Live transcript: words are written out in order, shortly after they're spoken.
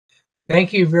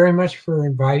Thank you very much for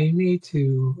inviting me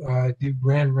to do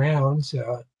Grand Rounds.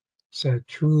 It's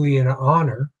truly an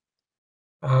honor.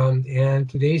 And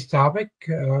today's topic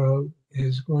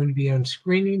is going to be on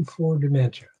screening for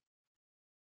dementia.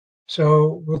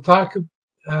 So we'll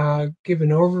give an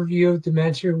overview of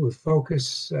dementia with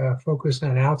focus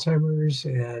on Alzheimer's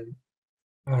and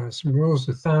some rules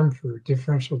of thumb for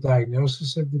differential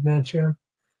diagnosis of dementia.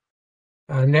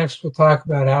 Next, we'll talk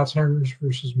about Alzheimer's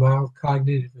versus mild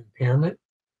cognitive impairment.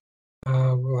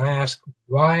 We'll ask,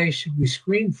 why should we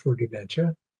screen for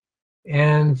dementia?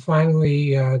 And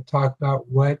finally, talk about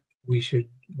what we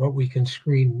can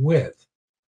screen with.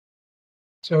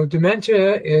 So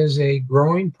dementia is a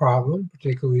growing problem,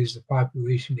 particularly as the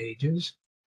population ages.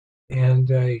 And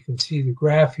you can see the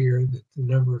graph here that the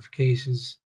number of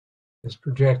cases is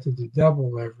projected to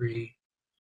double every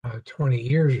 20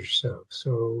 years or so.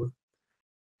 So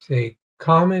it's a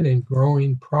common and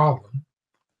growing problem.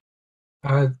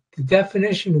 The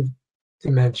definition of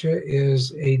dementia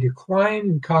is a decline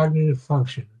in cognitive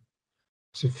function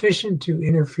sufficient to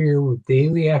interfere with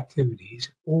daily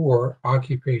activities or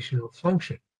occupational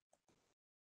function.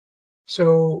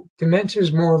 So dementia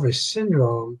is more of a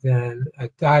syndrome than a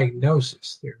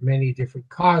diagnosis. There are many different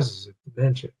causes of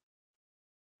dementia.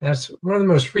 That's one of the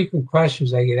most frequent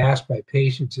questions I get asked by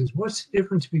patients is, what's the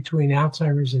difference between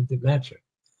Alzheimer's and dementia?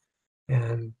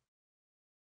 And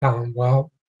tell them,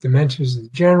 well, dementia is the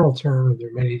general term, and there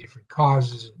are many different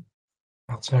causes, and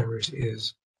Alzheimer's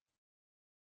is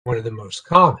one of the most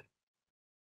common.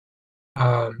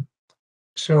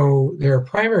 So there are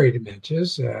primary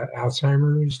dementias,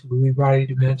 Alzheimer's, Lewy body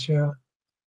dementia,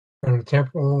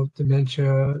 frontotemporal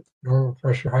dementia, normal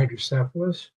pressure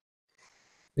hydrocephalus.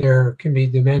 There can be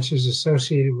dementias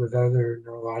associated with other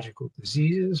neurological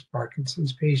diseases.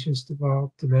 Parkinson's patients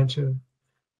develop dementia,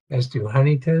 as do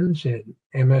Huntington's, and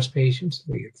MS patients,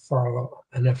 they get far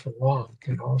enough along,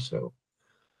 can also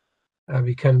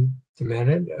become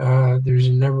demented. There's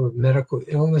a number of medical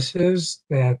illnesses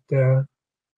that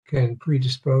can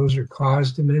predispose or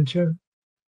cause dementia.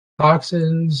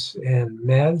 Toxins and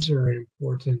meds are an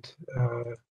important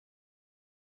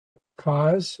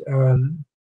cause.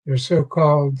 There's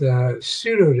so-called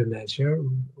pseudodementia,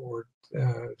 or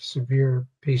severe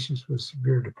patients with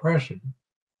severe depression.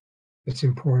 It's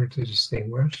important to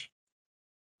distinguish.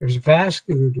 There's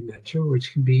vascular dementia,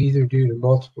 which can be either due to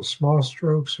multiple small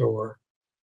strokes or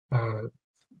a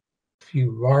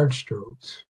few large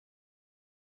strokes.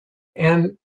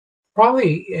 And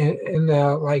probably in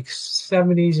the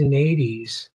 70s and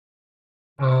 80s,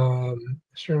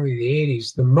 certainly the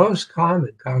 80s, the most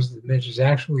common cause of dementia is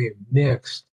actually a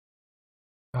mixed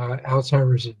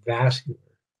Alzheimer's and vascular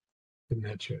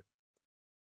dementia.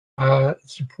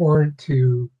 It's important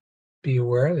to be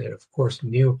aware that, of course,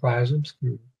 neoplasms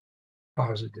can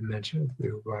cause a dementia,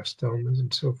 glioblastomas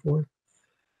and so forth.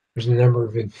 There's a number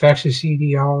of infectious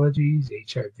etiologies,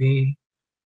 HIV,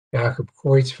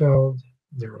 Jakob-Creutzfeldt,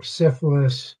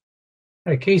 neurosyphilis.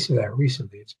 I had a case of that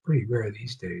recently. It's pretty rare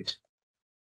these days.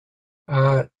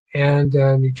 And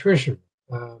nutrition,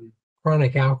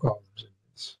 chronic alcoholism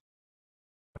is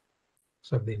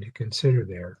something to consider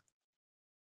there.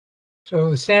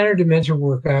 So the standard dementia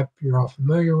workup you're all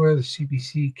familiar with,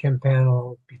 CBC, chem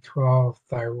panel, B12,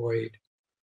 thyroid.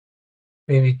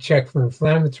 Maybe check for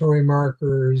inflammatory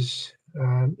markers.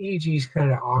 EEG is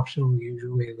kind of optional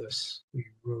usually, unless we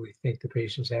really think the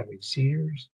patient's having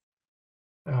seizures.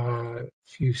 A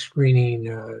few screening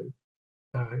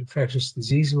infectious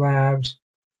disease labs,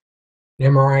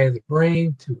 an MRI of the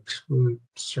brain to exclude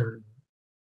certain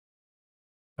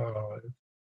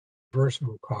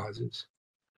reversible causes.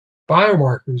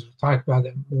 Biomarkers, we'll talk about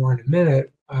that more in a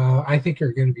minute, I think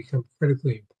are going to become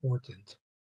critically important.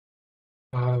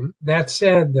 That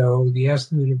said, though, the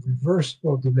estimate of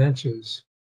reversible dementias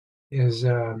is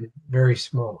very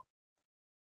small.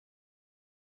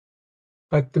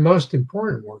 But the most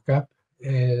important workup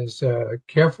is a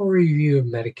careful review of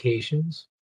medications,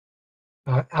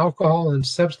 alcohol and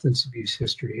substance abuse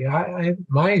history.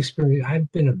 My experience, I've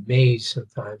been amazed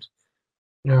sometimes.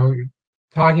 You're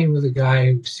talking with a guy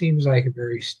who seems like a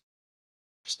very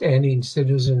standing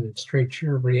citizen and straight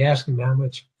shooter, but you ask them how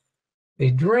much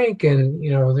they drink, and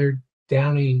they're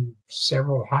downing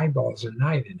several highballs a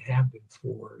night and have been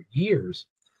for years.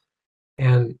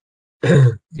 And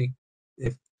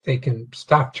if they can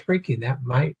stop drinking, that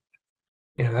might,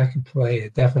 that can play a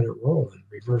definite role in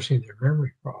reversing their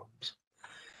memory problems.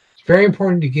 It's very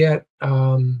important to get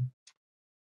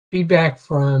feedback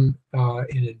from an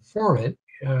informant,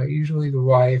 usually the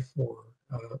wife or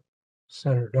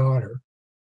son or daughter,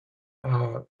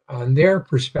 on their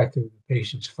perspective of the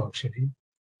patient's functioning.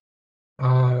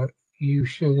 you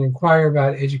should inquire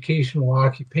about educational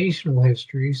occupational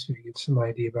history so you get some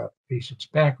idea about the patient's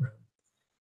background.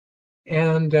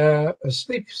 And a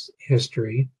sleep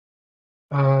history.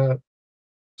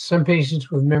 Some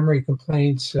patients with memory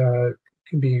complaints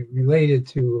can be related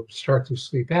to obstructive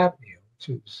sleep apnea, which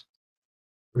is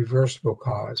a reversible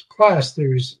cause. Plus,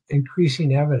 there's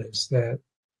increasing evidence that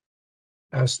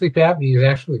sleep apnea is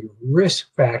actually a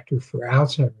risk factor for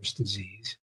Alzheimer's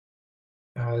disease.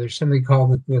 There's something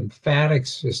called the lymphatic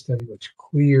system, which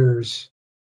clears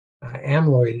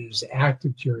amyloid and is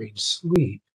active during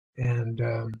sleep. And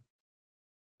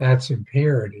that's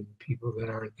impaired in people that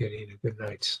aren't getting a good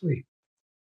night's sleep.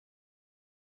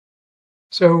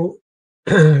 So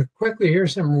quickly,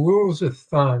 here's some rules of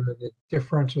thumb in the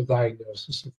differential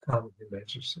diagnosis of common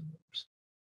dementia syndromes.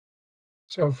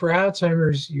 So for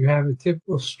Alzheimer's, you have a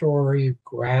typical story of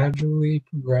gradually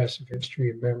progressive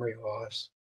history of memory loss.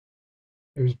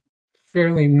 There's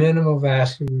fairly minimal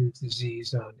vascular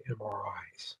disease on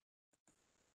MRIs.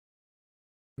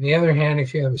 On the other hand,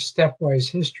 if you have a stepwise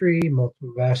history,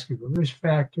 multiple vascular risk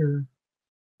factor,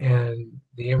 and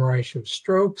the MRI shows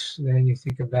strokes, then you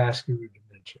think of vascular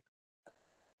dementia.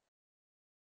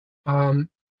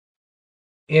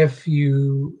 If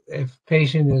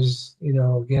patient is,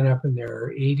 again, up in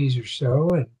their 80s or so,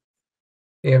 and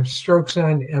they have strokes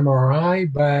on MRI,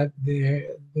 but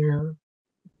they're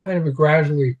kind of a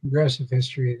gradually progressive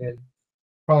history, then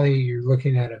probably you're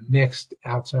looking at a mixed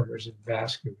Alzheimer's and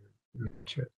vascular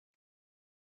dementia.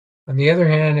 On the other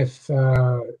hand, if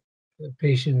the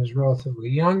patient is relatively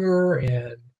younger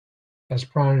and has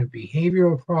prominent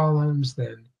behavioral problems,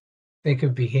 then think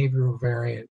of behavioral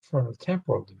variant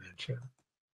frontotemporal dementia.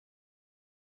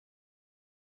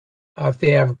 If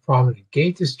they have a prominent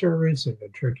gait disturbance and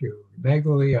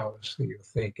ventriculomegaly, obviously you'll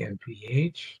think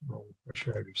NPH,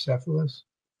 pressure hydrocephalus.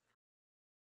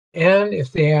 And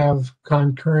if they have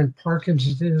concurrent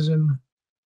Parkinsonism,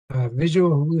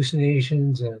 visual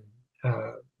hallucinations, and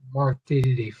marked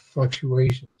day-to-day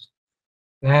fluctuations,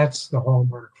 that's the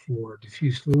hallmark for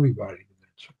diffuse Lewy body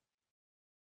dementia.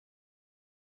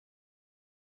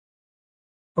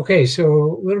 Okay,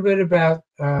 so a little bit about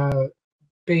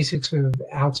basics of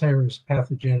Alzheimer's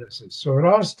pathogenesis. So it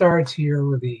all starts here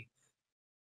with the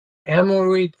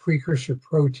amyloid precursor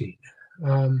protein,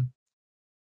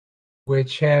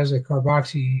 which has a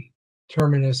carboxy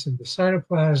terminus in the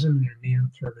cytoplasm and an amino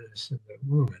terminus in the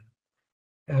lumen.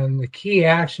 And the key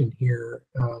action here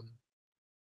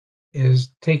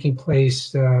is taking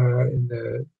place in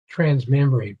the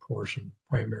transmembrane portion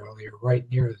primarily, or right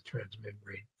near the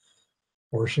transmembrane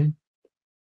portion.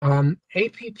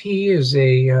 APP is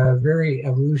a very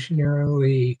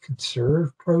evolutionarily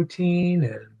conserved protein,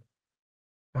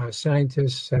 and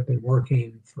scientists have been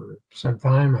working for some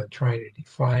time on trying to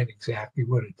define exactly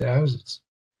what it does. It's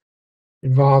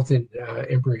involved in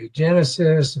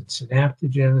embryogenesis and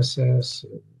synaptogenesis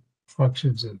and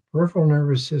functions of the peripheral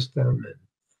nervous system. And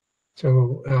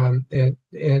so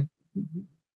it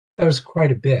does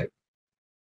quite a bit.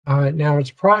 Now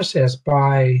it's processed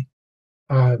by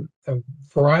a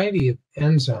variety of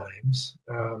enzymes.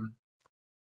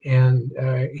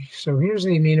 So here's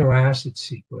the amino acid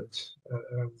sequence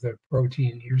of the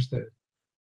protein. Here's the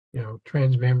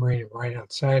transmembrane and right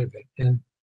outside of it. And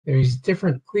there's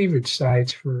different cleavage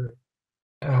sites for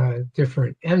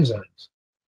different enzymes.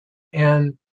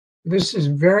 And this is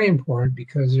very important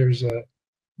because there's a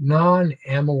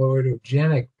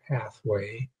non-amyloidogenic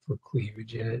pathway for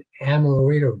cleavage and an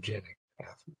amyloidogenic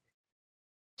pathway.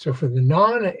 So for the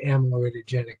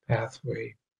non-amyloidogenic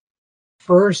pathway,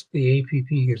 first the APP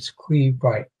gets cleaved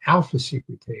by alpha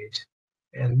secretase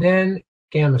and then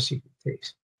gamma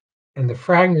secretase. And the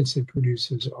fragments it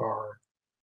produces are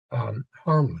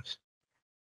harmless.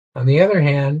 On the other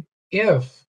hand,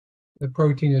 if the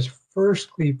protein is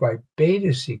first cleaved by beta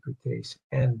secretase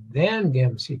and then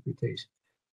gamma secretase,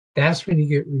 that's when you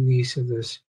get release of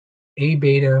this A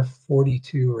beta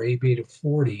 42 or A beta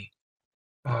 40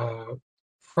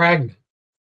 fragment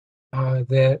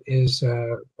that is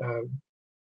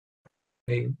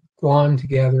they glom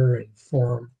together and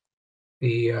form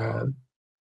the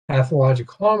pathologic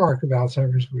hallmark of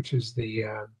Alzheimer's, which is the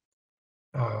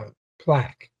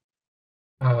plaque.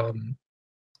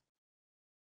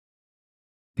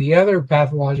 The other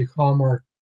pathologic hallmark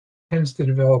tends to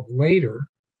develop later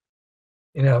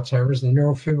in Alzheimer's, the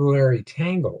neurofibrillary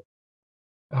tangle,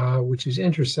 which is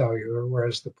intracellular,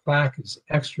 whereas the plaque is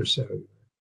extracellular.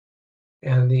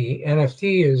 And the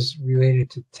NFT is related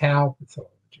to tau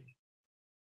pathology.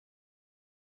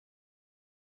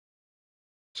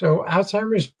 So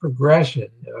Alzheimer's progression,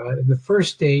 in the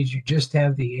first stage, you just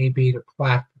have the A beta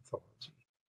plaque pathology.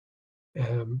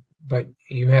 But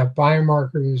you have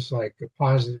biomarkers like a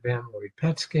positive amyloid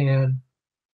PET scan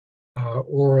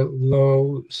or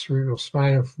low cerebral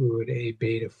spinal fluid A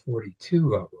beta 42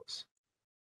 levels.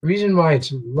 The reason why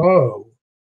it's low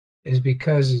is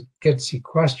because it gets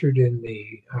sequestered in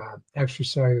the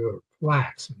extracellular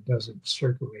plaques and doesn't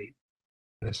circulate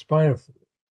in the spinal fluid.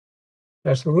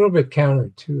 That's a little bit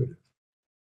counterintuitive.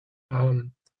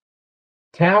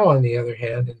 Tau, on the other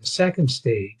hand, in the second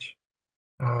stage,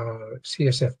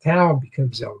 CSF tau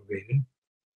becomes elevated.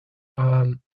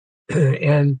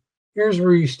 And here's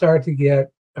where you start to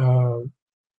get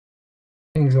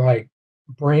things like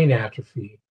brain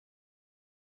atrophy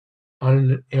on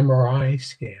an MRI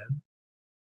scan.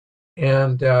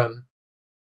 And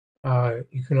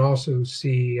you can also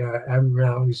see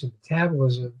abnormalities in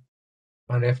metabolism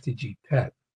on FDG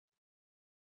PET.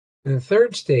 In the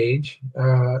third stage,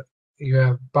 you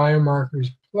have biomarkers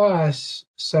plus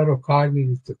subtle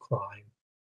cognitive decline.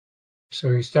 So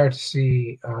you start to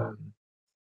see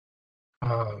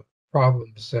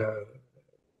problems.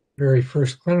 Very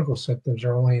first clinical symptoms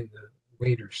are only in the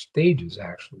later stages,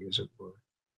 actually, as it were,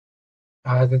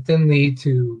 that then lead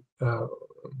to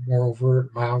more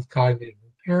overt mild cognitive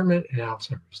impairment and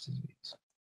Alzheimer's disease.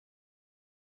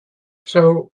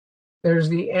 So there's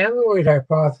the amyloid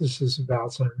hypothesis of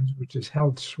Alzheimer's, which has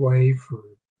held sway for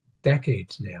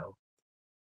decades now.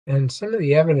 And some of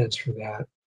the evidence for that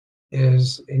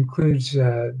includes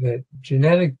that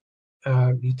genetic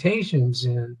mutations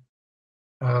in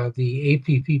the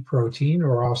APP protein,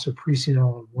 or also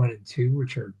presenilin 1 and 2,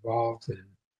 which are involved in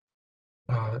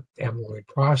amyloid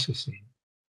processing,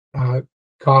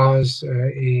 cause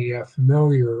a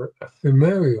familial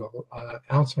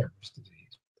Alzheimer's disease.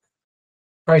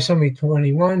 Trisomy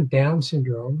 21 Down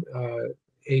syndrome,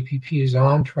 APP is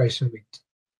on trisomy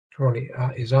 20,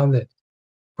 is on the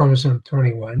chromosome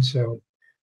 21, so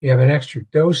you have an extra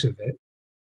dose of it.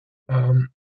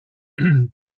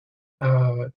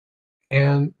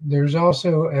 And there's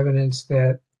also evidence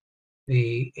that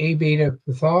the A beta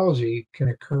pathology can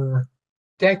occur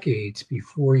decades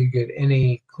before you get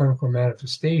any clinical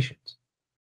manifestations.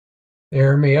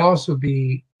 There may also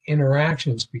be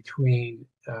interactions between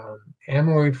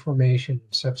amyloid formation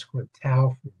and subsequent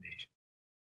tau formation.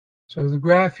 So the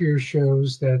graph here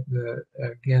shows that,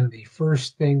 again, the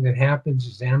first thing that happens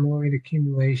is amyloid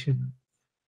accumulation.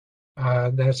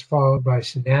 That's followed by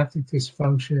synaptic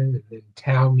dysfunction and then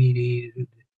tau-mediated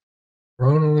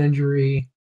neuronal injury.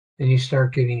 Then you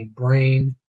start getting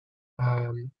brain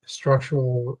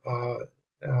structural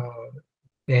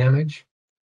damage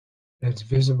that's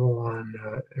visible on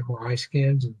MRI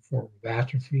scans in the form of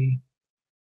atrophy.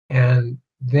 And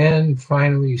then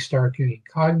finally you start getting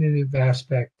cognitive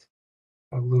aspect,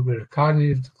 a little bit of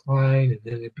cognitive decline, and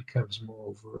then it becomes more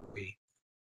overtly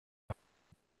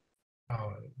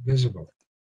visible.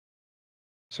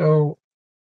 So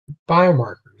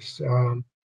biomarkers.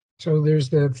 So there's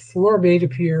the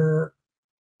fluorobeta-peer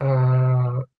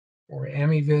or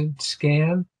amyvid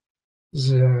scan. This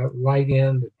is a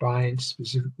ligand that binds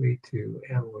specifically to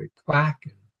amyloid plaque.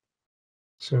 And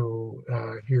so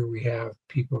here we have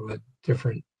people at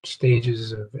different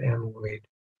stages of amyloid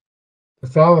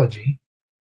pathology.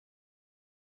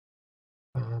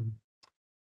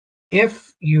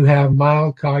 If you have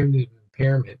mild cognitive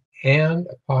impairment and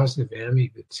a positive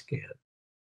amyvid scan,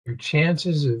 your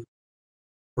chances of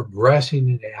progressing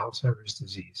into Alzheimer's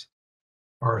disease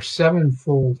are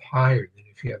 7-fold higher than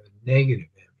if you have a negative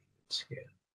amyvid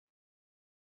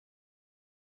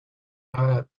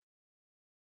scan.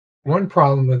 One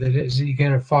problem with it is that you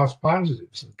can have false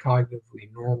positives in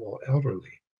cognitively normal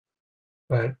elderly.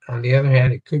 But on the other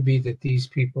hand, it could be that these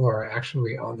people are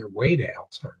actually on their way to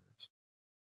Alzheimer's.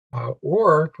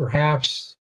 Or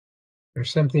perhaps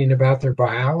there's something about their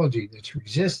biology that's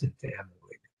resistant to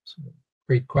amyloid. So,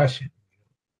 great question.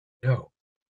 No.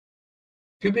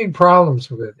 Two big problems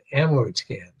with amyloid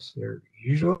scans. They're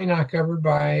usually not covered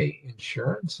by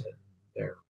insurance, and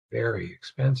they're very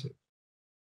expensive.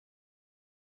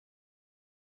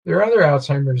 There are other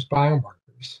Alzheimer's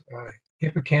biomarkers.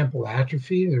 Hippocampal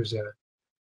atrophy, there's a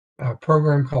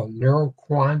program called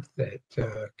NeuroQuant that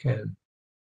can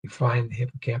define the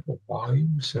hippocampal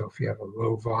volume. So if you have a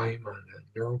low volume on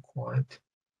a NeuroQuant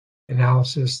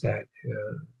analysis, that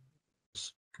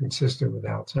is consistent with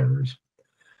Alzheimer's.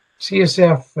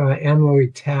 CSF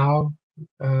amyloid tau,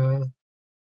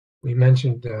 we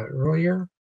mentioned earlier.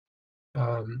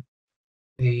 The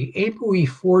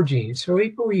ApoE4 gene. So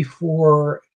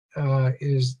ApoE4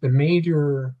 is the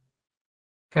major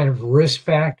kind of risk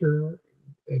factor,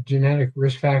 a genetic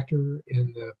risk factor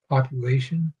in the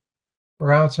population for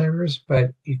Alzheimer's,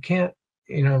 but you can't,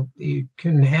 you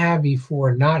can have E4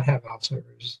 and not have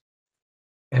Alzheimer's,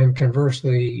 and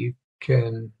conversely, you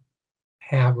can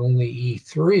have only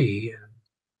E3 and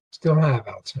still have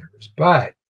Alzheimer's.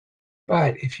 But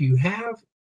if you have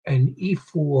an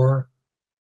E4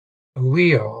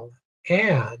 allele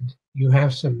and you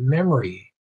have some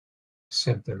memory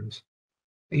symptoms,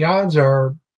 the odds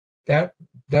are that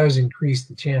does increase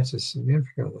the chances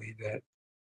significantly that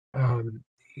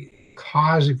the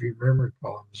cause of your memory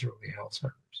problem is early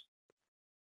Alzheimer's.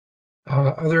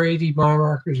 Other AD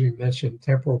biomarkers, we mentioned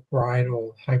temporal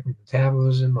parietal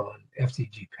hypermetabolism on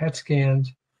FDG PET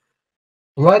scans.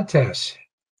 Blood tests,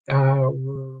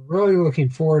 we're really looking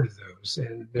forward to those,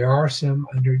 and there are some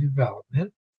under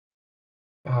development,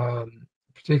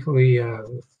 particularly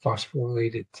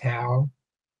phosphorylated tau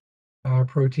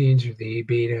proteins or the A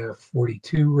beta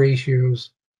 42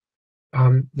 ratios.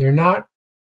 They're not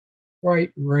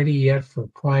quite ready yet for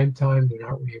prime time. They're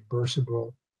not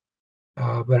reimbursable.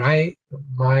 But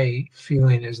my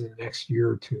feeling is in the next year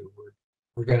or two,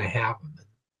 we're going to have them.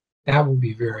 And that will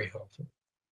be very helpful.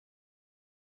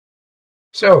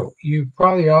 So you've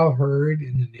probably all heard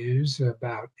in the news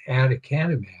about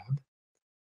aducanumab,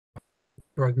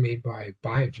 drug made by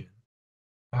Biogen.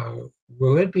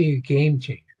 Will it be a game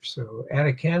changer? So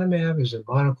aducanumab is a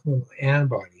monoclonal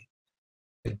antibody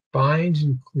that binds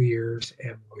and clears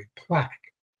amyloid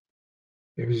plaque.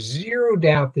 There's zero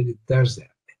doubt that it does that.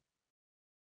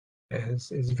 And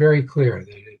it's very clear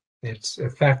that it's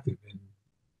effective in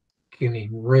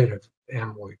getting rid of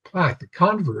amyloid plaque. The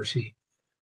controversy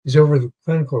is over the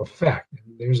clinical effect.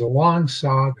 And there's a long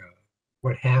saga of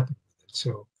what happened with it.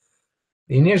 So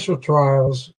the initial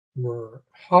trials were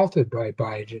halted by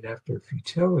Biogen after a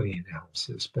futility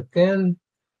analysis, but then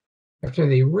after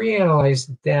they reanalyzed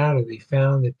the data, they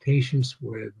found that patients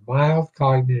with mild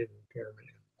cognitive impairment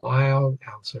and mild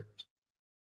Alzheimer's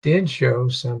did show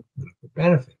some clinical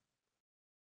benefit.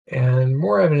 And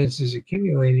more evidence is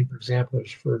accumulating. For example,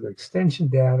 there's further extension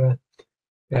data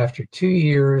that after 2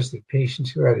 years, the patients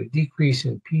who had a decrease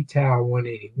in p-tau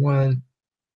 181,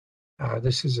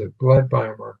 this is a blood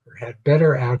biomarker, had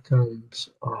better outcomes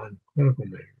on clinical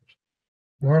measures.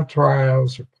 More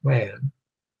trials are planned.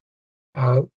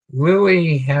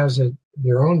 Lilly has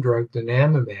their own drug,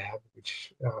 donanemab,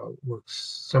 which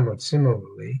works somewhat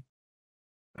similarly.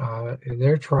 And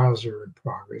their trials are in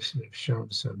progress and have shown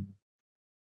some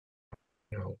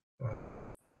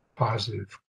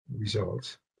positive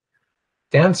results.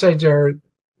 Downsides are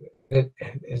that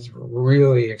it's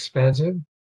really expensive.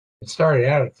 It started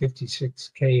out at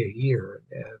 $56K a year.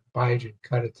 Biogen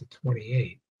cut it to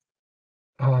 28.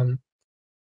 And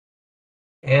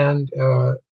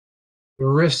the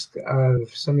risk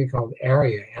of something called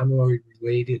ARIA,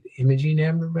 amyloid-related imaging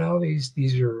abnormalities.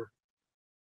 These are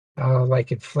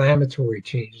like inflammatory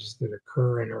changes that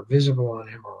occur and are visible on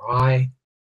MRI.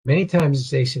 Many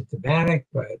times it's asymptomatic,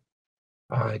 but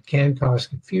it can cause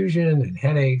confusion and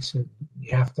headaches, and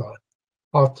you have to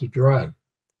halt the drug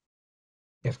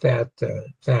if that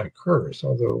occurs.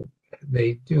 Although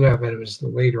they do have evidence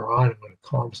that later on, when it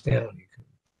calms down, you can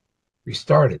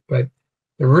restart it. But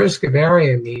the risk of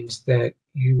ARIA means that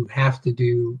you have to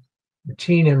do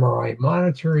routine MRI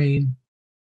monitoring,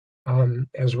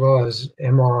 as well as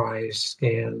MRI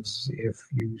scans if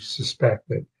you suspect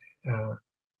that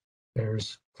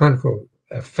there's clinical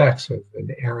effects of an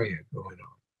ARIA going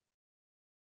on.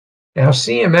 Now,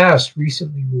 CMS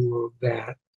recently ruled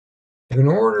that in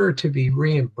order to be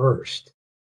reimbursed,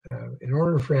 in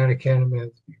order for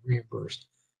aducanumab to be reimbursed,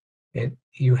 and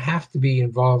you have to be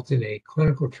involved in a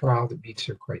clinical trial that meets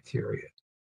their criteria.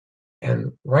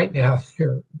 And right now,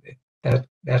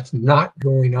 that's not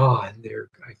going on.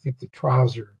 I think the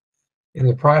trials are in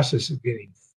the process of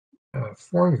getting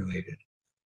formulated.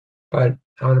 But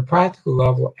on a practical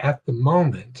level, at the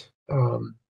moment,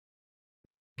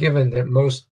 given that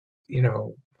most,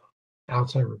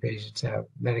 Alzheimer patients have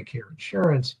Medicare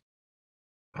insurance,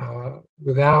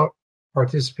 without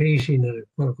participation in a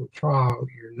clinical trial,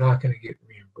 you're not going to get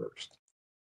reimbursed.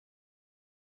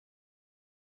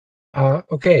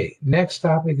 Okay, next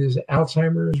topic is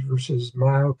Alzheimer's versus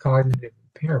mild cognitive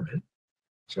impairment.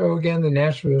 So again, the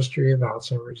natural history of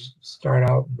Alzheimer's start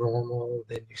out normal,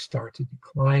 then you start to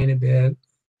decline a bit,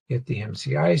 get the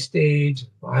MCI stage,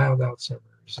 mild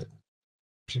Alzheimer's, and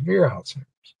severe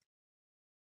Alzheimer's.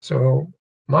 So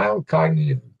mild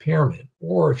cognitive impairment,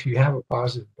 or if you have a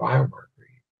positive biomarker,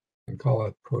 you can call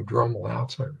it prodromal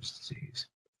Alzheimer's disease.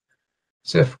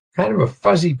 It's a kind of a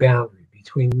fuzzy boundary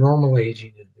between normal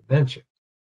aging and dementia.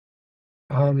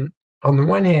 On the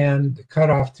one hand, the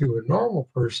cutoff to a normal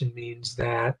person means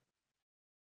that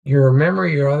your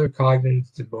memory or other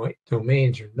cognitive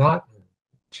domains are not normal.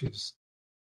 which is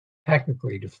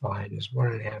technically defined as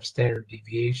 1.5 standard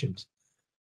deviations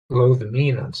below the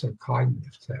mean on some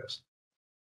cognitive test.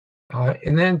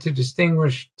 And then to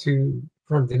distinguish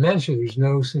from dementia, there's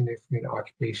no significant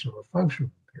occupational or functional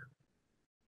impairment.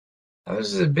 Now,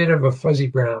 this is a bit of a fuzzy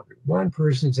boundary. One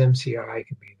person's MCI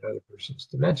can be another person's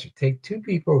dementia. Take two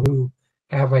people who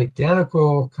have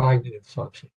identical cognitive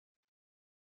function.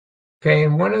 Okay,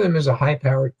 and one of them is a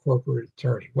high-powered corporate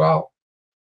attorney. Well,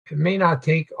 it may not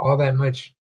take all that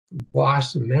much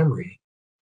loss of memory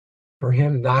for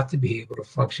him not to be able to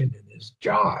function in his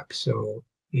job. So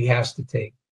he has to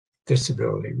take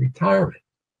disability retirement.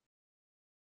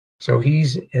 So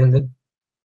he's in the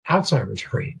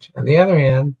Alzheimer's range. On the other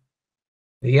hand,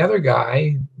 the other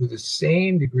guy with the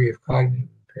same degree of cognitive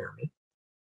impairment,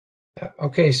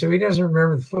 okay, so he doesn't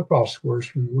remember the football scores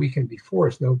from the weekend before.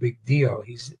 It's no big deal.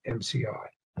 He's MCI.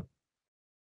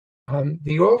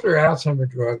 The older Alzheimer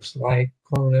drugs like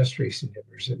cholinesterase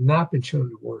inhibitors have not been shown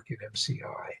to work in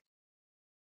MCI.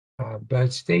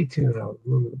 But stay tuned. I'll have a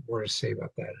little bit more to say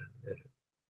about that in a minute.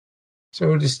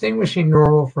 So distinguishing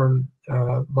normal from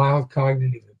mild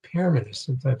cognitive impairment is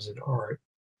sometimes an art.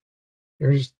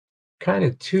 There's kind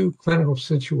of two clinical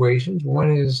situations.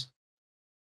 One is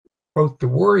both the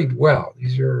worried well.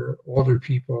 These are older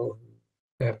people who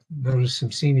have noticed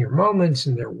some senior moments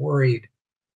and they're worried,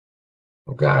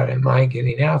 oh God, am I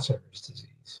getting Alzheimer's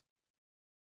disease?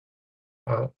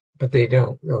 But they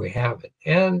don't really have it.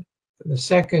 And the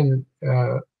second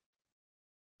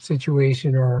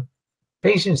situation are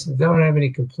patients that don't have any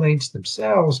complaints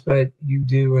themselves, but you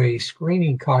do a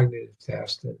screening cognitive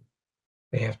test and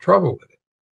they have trouble with it.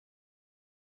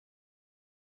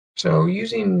 So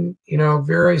using,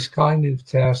 various cognitive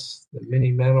tests, the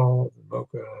mini mental, the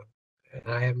MOCA, and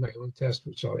I have my own test,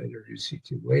 which I'll introduce you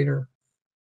to later,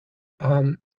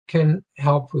 can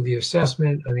help with the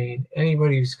assessment. I mean,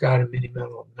 anybody who's got a mini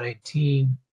mental of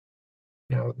 19,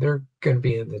 they're going to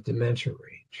be in the dementia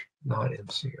range, not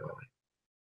MCI.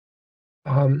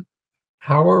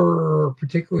 However,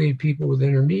 particularly people with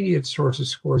intermediate sorts of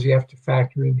scores, you have to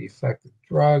factor in the effect of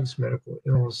drugs, medical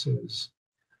illnesses,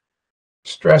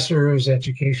 stressors,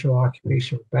 educational,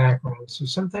 occupational background. So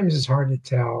sometimes it's hard to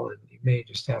tell, and you may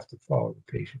just have to follow the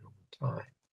patient over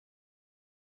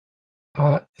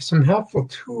time. Some helpful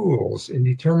tools in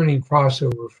determining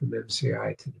crossover from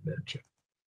MCI to dementia.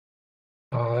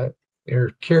 There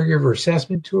are caregiver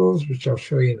assessment tools, which I'll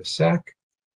show you in a sec.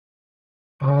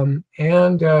 Asking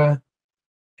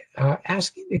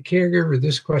the caregiver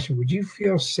this question: would you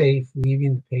feel safe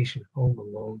leaving the patient home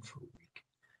alone for a week?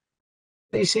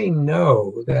 They say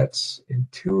no. That's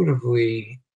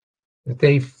intuitively that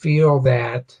they feel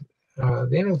that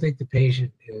they don't think the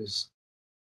patient is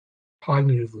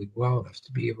cognitively well enough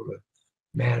to be able to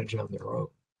manage on their own.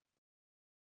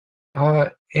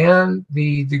 And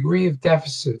the degree of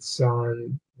deficits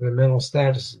on the mental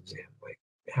status exam, like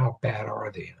how bad are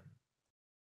they on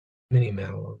mini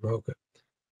mental or MOCA?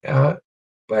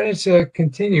 But it's a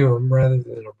continuum rather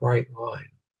than a bright line.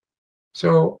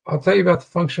 So I'll tell you about the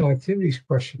functional activities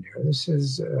questionnaire. This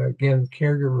is, again, the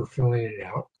caregiver filling it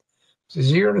out. It's a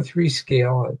 0 to 3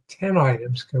 scale of 10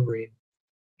 items covering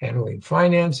handling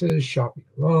finances, shopping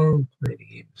alone, playing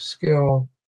a game of skill,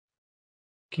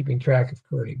 keeping track of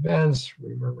current events,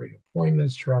 remembering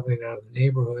appointments, traveling out of the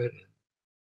neighborhood,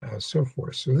 and so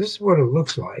forth. So this is what it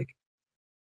looks like.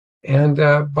 And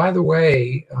by the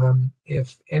way,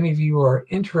 if any of you are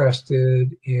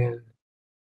interested in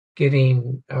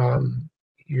getting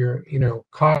your,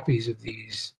 copies of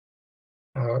these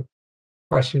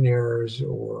questionnaires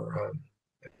or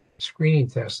screening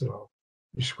tests that I'll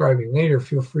be describing later,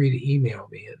 feel free to email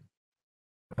me and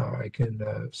I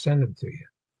can send them to you.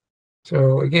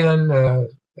 So again, the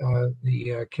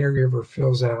caregiver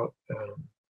fills out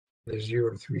the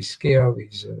 0 to 3 scale,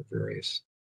 these various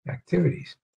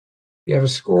activities. You have a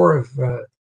score of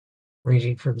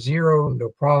ranging from 0, no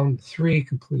problem, to 3,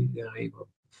 completely unable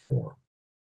to perform.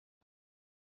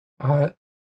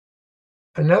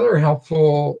 Another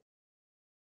helpful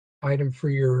item for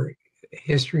your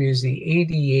history is the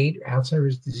AD8,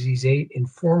 Alzheimer's Disease 8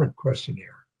 Informant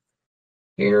Questionnaire.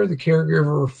 Here, the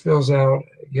caregiver fills out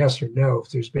yes or no if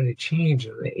there's been a change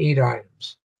in the 8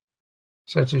 items,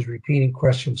 such as repeating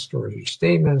questions, stories, or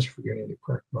statements, forgetting the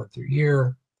correct month or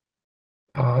year,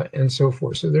 and so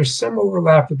forth. So there's some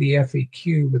overlap with the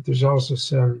FAQ, but there's also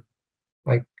some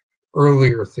like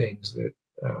earlier things that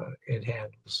it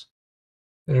handles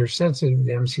that are sensitive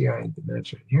to MCI and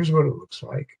dementia. And here's what it looks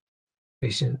like.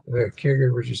 The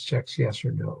caregiver just checks yes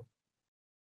or no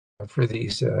for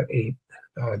these 8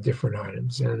 different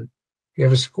items. And if you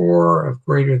have a score of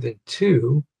greater than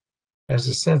 2, has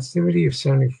a sensitivity of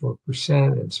 74%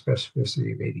 and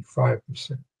specificity of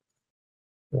 85%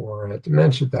 for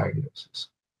dementia diagnosis.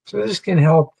 So this can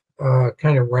help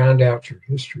kind of round out your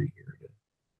history here,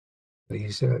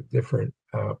 these different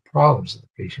problems that the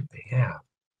patient may have.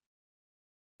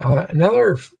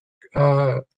 Another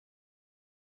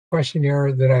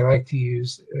questionnaire that I like to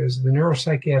use is the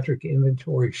Neuropsychiatric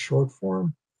Inventory short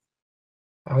form.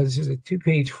 This is a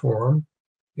 2-page form.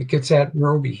 It gets at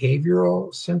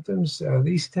neurobehavioral symptoms.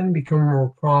 These tend to become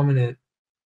more prominent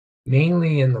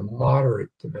mainly in the moderate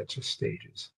dementia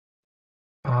stages.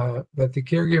 But the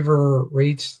caregiver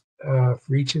rates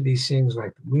for each of these things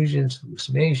like delusions,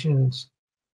 hallucinations,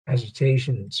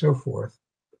 agitation, and so forth,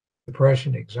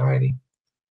 depression, anxiety,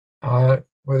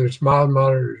 whether it's mild,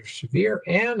 moderate, or severe,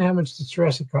 and how much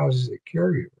distress it causes the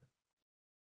caregiver.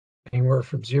 Anywhere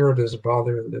from 0 doesn't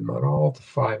bother them at all to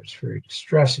 5 is very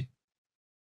distressing.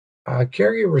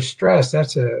 Caregiver stress,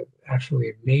 that's actually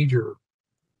a major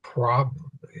problem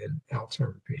in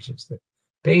Alzheimer's patients. The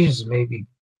patients may be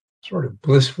sort of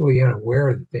blissfully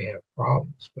unaware that they have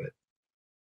problems, but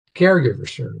caregiver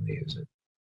certainly isn't.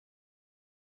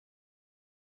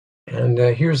 And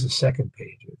here's the second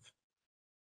page of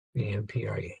the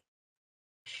MPI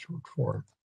short form.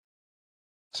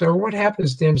 So what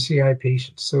happens to MCI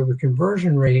patients? So the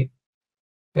conversion rate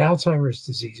to Alzheimer's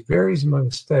disease varies among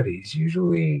studies.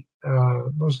 Usually,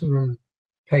 most of them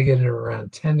peg it at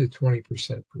around 10 to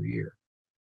 20% per year.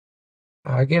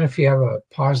 Again, if you have a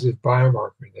positive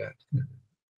biomarker that can,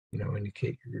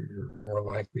 indicate you're more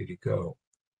likely to go.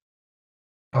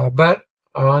 But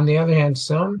on the other hand,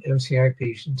 some MCI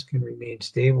patients can remain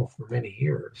stable for many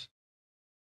years.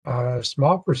 A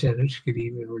small percentage could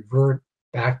even revert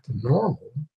back to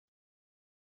normal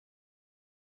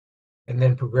and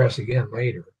then progress again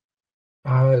later.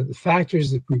 The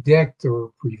factors that predict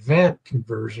or prevent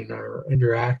conversion are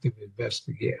under active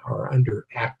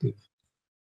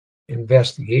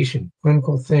investigation.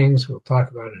 Clinical things we'll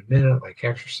talk about in a minute, like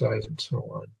exercise and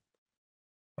so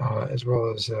on, as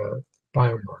well as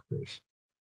biomarkers.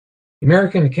 The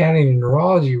American Academy of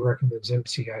Neurology recommends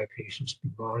MCI patients be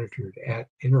monitored at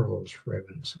intervals for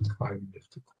evidence of cognitive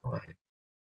decline.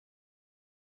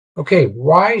 Okay,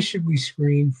 why should we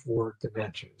screen for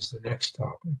dementia is the next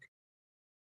topic.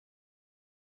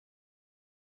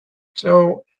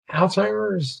 So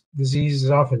Alzheimer's disease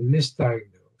is often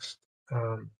misdiagnosed.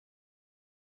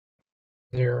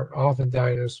 They're often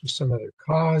diagnosed with some other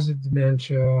cause of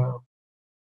dementia,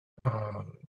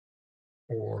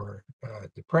 or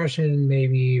depression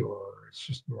maybe, or it's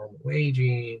just normal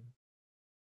aging,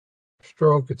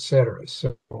 stroke, etc.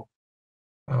 So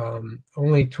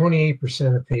only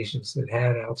 28% of patients that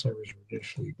had Alzheimer's were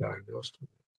initially diagnosed with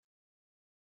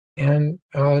it. And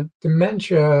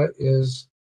dementia is,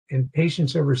 in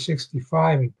patients over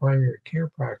 65 in primary care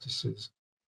practices,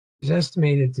 is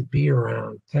estimated to be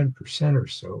around 10% or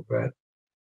so, but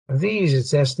of these,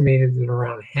 it's estimated that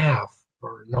around half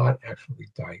are not actually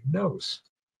diagnosed.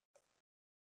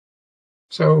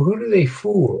 So who do they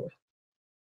fool?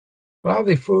 Well,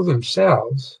 they fool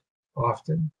themselves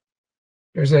often.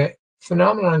 There's a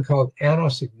phenomenon called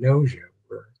anosognosia,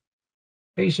 where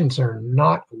patients are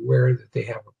not aware that they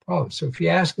have a problem. So if you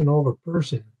ask an older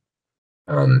person,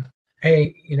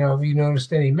 hey, have you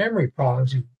noticed any memory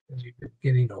problems as you've been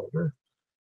getting older?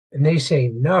 And they say,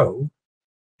 no,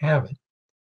 haven't.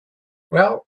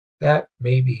 Well, that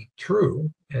may be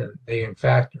true, and they in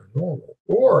fact are normal,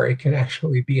 or it can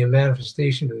actually be a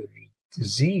manifestation of the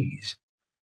disease.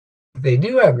 They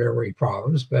do have memory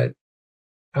problems, but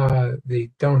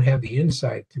they don't have the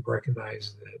insight to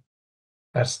recognize that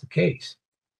that's the case.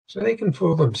 So they can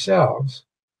fool themselves.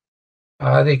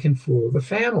 They can fool the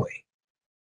family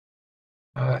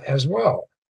as well.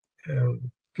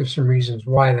 Give some reasons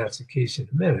why that's the case in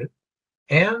a minute.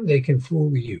 And they can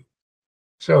fool you.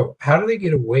 So how do they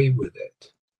get away with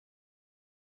it?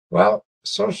 Well,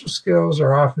 social skills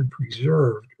are often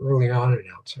preserved early on in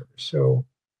Alzheimer's. So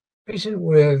a patient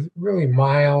with really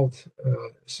mild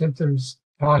symptoms,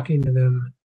 talking to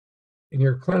them in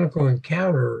your clinical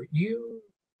encounter, you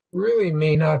really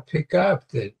may not pick up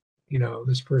that,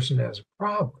 this person has a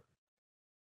problem.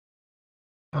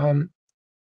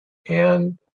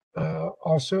 And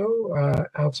also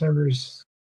Alzheimer's,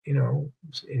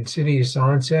 insidious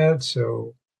onset.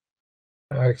 So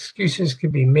excuses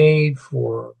can be made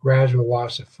for gradual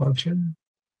loss of function,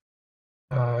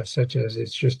 such as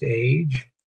it's just age.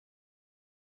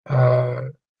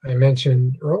 I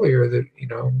mentioned earlier that,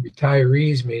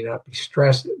 retirees may not be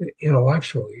stressed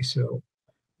intellectually, so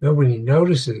nobody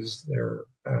notices their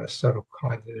subtle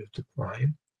cognitive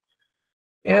decline.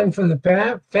 And from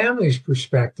the family's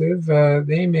perspective,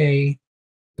 they may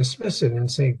dismiss it and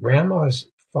say, Grandma's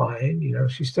fine.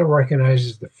 She still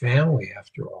recognizes the family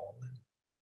after all.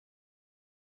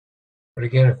 But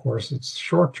again, of course, it's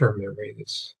short-term memory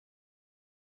that's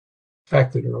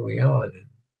affected early on in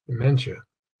dementia.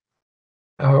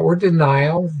 Or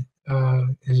denial.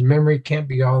 His memory can't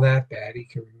be all that bad. He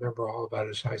can remember all about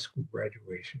his high school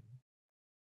graduation.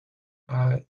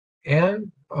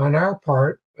 And on our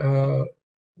part,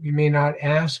 we may not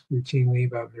ask routinely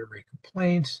about memory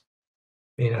complaints,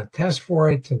 may not test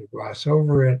for it, tend to gloss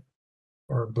over it,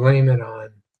 or blame it on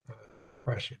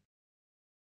depression.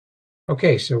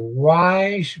 Okay, so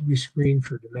why should we screen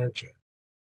for dementia?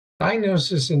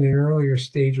 Diagnosis in an earlier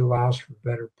stage allows for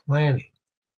better planning,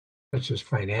 such as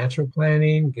financial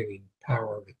planning, getting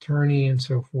power of attorney, and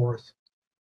so forth.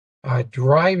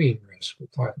 Driving risk, we'll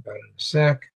talk about in a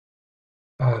sec,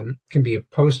 can be a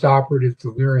post-operative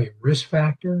delirium risk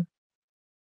factor,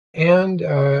 and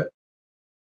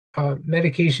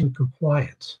medication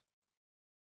compliance.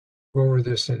 We'll go over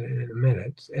this in a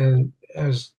minute. And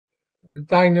as the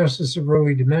diagnosis of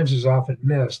early dementia is often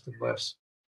missed unless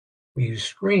we use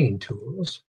screening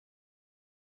tools.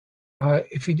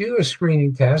 If you do a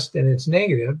screening test and it's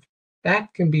negative,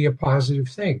 that can be a positive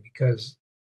thing because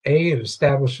it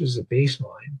establishes a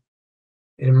baseline.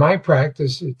 And in my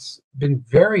practice, it's been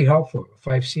very helpful. If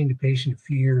I've seen the patient a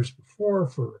few years before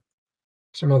for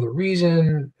some other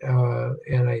reason,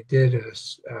 and I did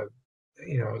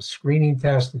a screening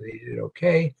test and they did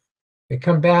okay, they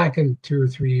come back in 2 or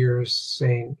 3 years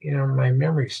saying, my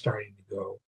memory's starting to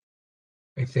go,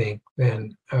 I think,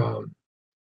 then,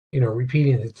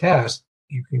 repeating the test,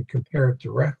 you can compare it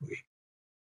directly.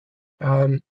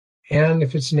 And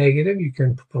if it's negative, you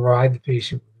can provide the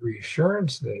patient with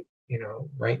reassurance that,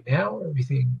 right now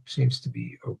everything seems to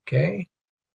be okay.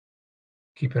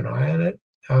 Keep an eye on it.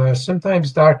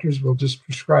 Sometimes doctors will just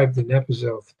prescribe the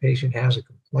Nepazole if the patient has a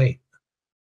complaint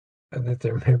and that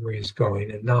their memory is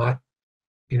going and not,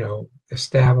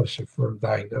 establish a firm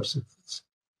diagnosis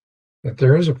that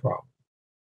there is a problem.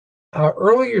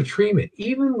 Earlier treatment,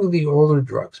 even with the older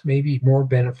drugs, may be more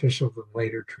beneficial than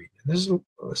later treatment. This is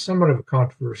somewhat of a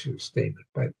controversial statement,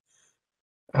 but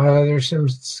there's some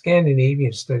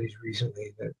Scandinavian studies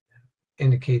recently that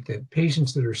indicate that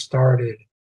patients that are started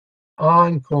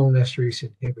on cholinesterase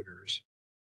inhibitors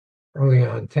early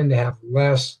on tend to have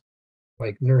less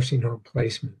like nursing home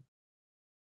placement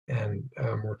and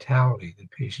mortality than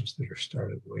patients that are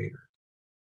started later.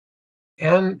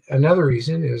 And another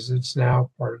reason is it's now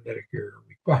part of Medicare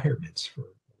requirements for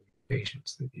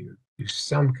patients that you do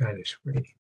some kind of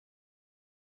screening.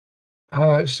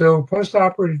 So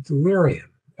postoperative delirium.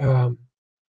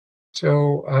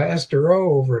 Esther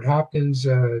O over at Hopkins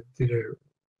did a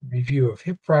review of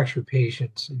hip fracture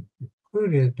patients and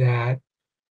concluded that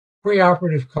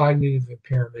preoperative cognitive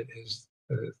impairment is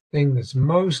the thing that's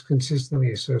most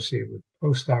consistently associated with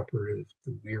postoperative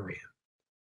delirium.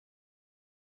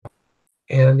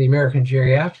 And the American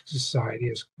Geriatric Society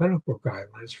has clinical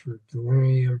guidelines for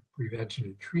delirium prevention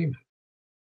and treatment.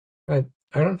 But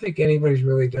I don't think anybody's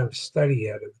really done a study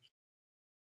yet of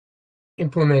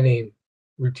implementing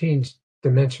routine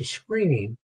dementia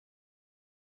screening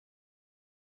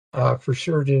for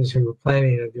surgeons who are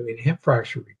planning on doing hip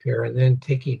fracture repair and then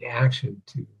taking action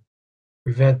to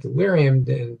prevent delirium,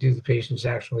 then do the patients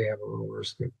actually have a low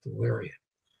risk of delirium?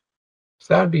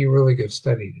 So that would be a really good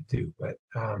study to do. But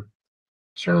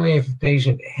certainly if a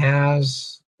patient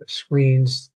has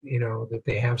screens, that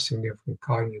they have significant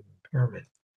cognitive impairment,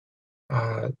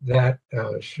 that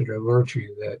should alert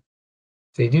you that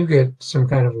if they do get some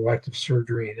kind of elective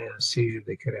surgery and anesthesia,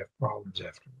 they could have problems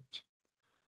afterwards.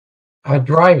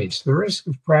 Driving, so the risk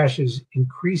of crashes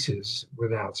increases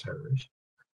with Alzheimer's.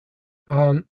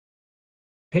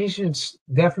 Patients,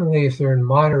 definitely, if they're in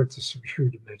moderate to severe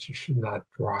dementia, should not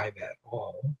drive at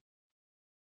all.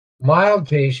 Mild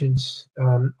patients,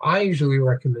 I usually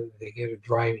recommend that they get a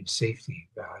driving safety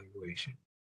evaluation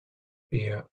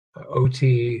via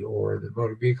OT or the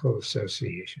Motor Vehicle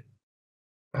Association.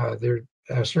 There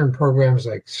are certain programs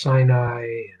like Sinai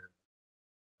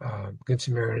and Good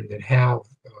Samaritan that have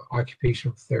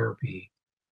occupational therapy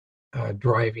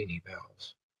driving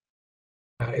evals.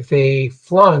 If they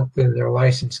flunk, then their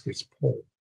license gets pulled.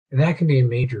 And that can be a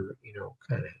major,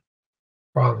 kind of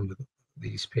problem with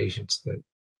these patients that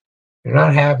they're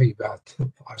not happy about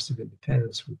the loss of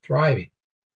independence with driving.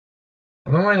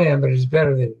 On the one hand, but it's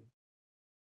better than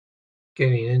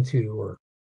getting into or,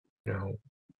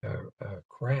 a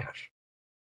crash.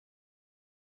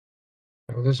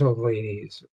 Well, this old lady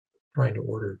is trying to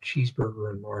order a cheeseburger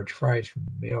and large fries from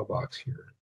the mailbox here.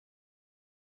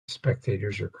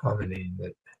 Spectators are commenting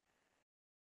that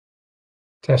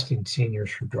testing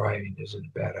seniors for driving isn't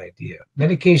a bad idea.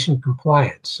 Medication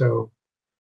compliance. So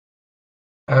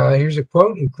here's a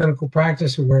quote: in clinical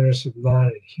practice, awareness of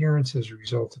non-adherence as a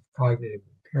result of cognitive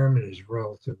impairment is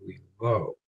relatively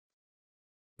low.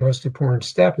 Most important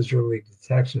step is early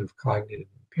detection of cognitive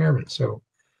impairment. So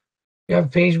you have a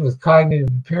patient with cognitive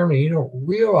impairment, you don't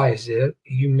realize it,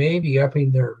 you may be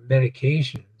upping their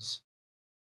medications,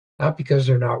 not because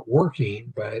they're not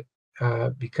working, but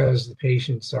because the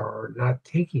patients are not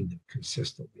taking them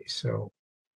consistently. So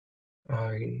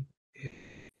uh,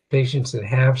 patients that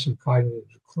have some cognitive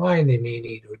decline, they may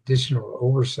need additional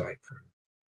oversight from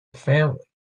the family.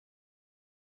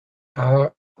 Uh,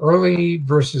 Early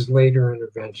versus later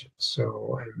interventions.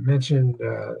 So I mentioned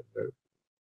the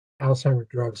Alzheimer's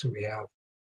drugs that we have,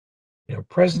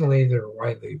 presently that are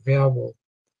widely available,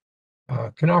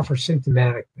 can offer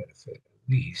symptomatic benefit at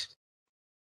least.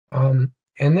 And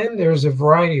then there's a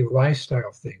variety of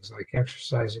lifestyle things like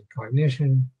exercise and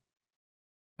cognition.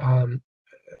 Um,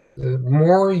 the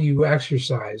more you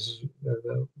exercise,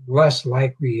 the less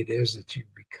likely it is that you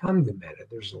become demented.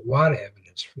 There's a lot of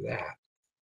evidence for that.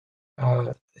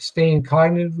 Staying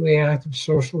cognitively active,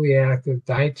 socially active,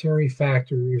 dietary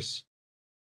factors,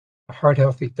 a heart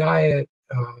healthy diet,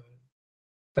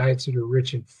 diets that are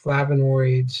rich in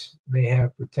flavonoids may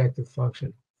have protective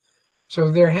function.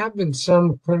 So there have been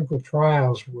some clinical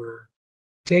trials where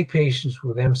take patients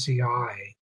with MCI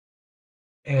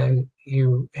and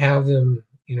you have them,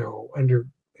 under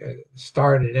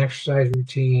start an exercise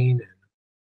routine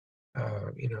and,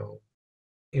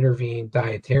 intervene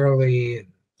dietarily and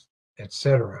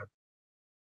etc.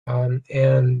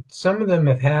 And some of them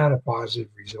have had a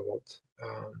positive result,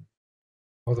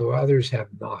 although others have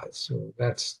not. So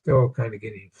that's still kind of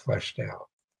getting fleshed out.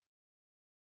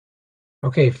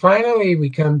 Okay, finally, we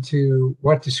come to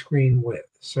what to screen with.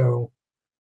 So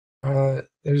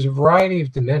there's a variety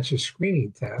of dementia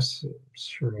screening tests, I'm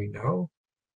sure we know.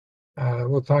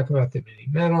 We'll talk about the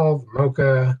mini-mental, the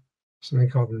MoCA, something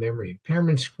called the memory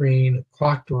impairment screen, a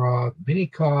clock draw,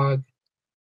 mini-cog,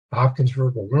 Hopkins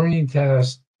verbal learning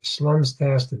test, slums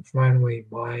test, and finally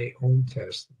my own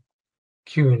test,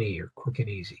 Q&E, or quick and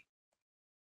easy.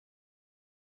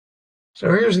 So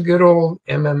here's a good old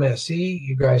MMSE.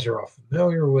 You guys are all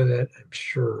familiar with it, I'm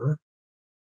sure.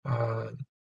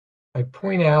 I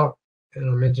point out, and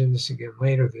I'll mention this again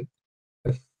later, that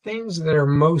the things that are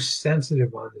most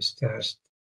sensitive on this test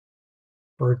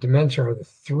for dementia are the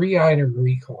 3-item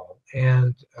recall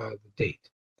and the date.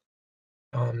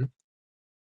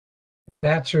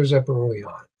 That shows up early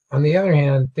on. On the other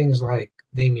hand, things like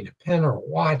naming a pen or a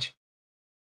watch,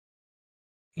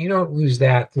 you don't lose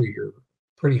that till you're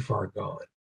pretty far gone.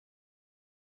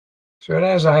 So it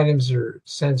has items that are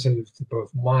sensitive to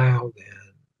both mild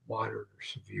and moderate or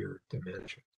severe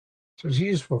dementia. So it's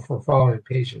useful for following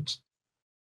patients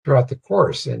throughout the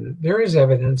course. And there is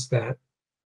evidence that,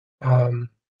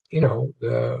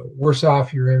 the worse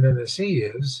off your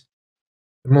MMSE is,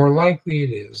 the more likely it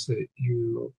is that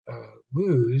you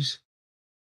lose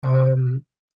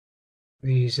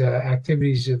these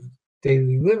activities of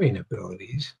daily living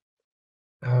abilities,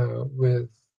 with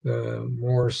the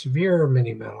more severe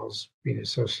mini-mentals being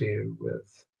associated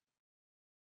with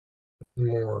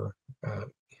more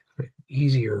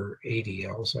easier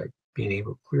ADLs, like being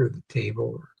able to clear the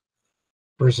table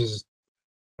versus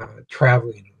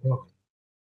traveling alone.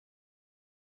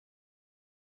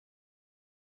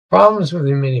 Problems with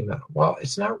the mini-mental. Well,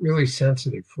 it's not really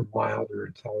sensitive for mild or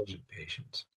intelligent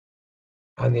patients.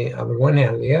 On the one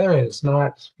hand, on the other hand, it's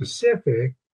not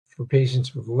specific for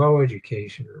patients with low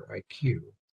education or IQ.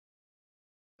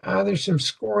 There's some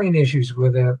scoring issues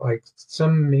with it, like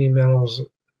some mini-mentals,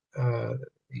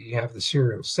 you have the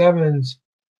serial sevens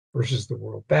versus the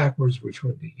world backwards, which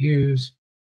one to use.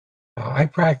 I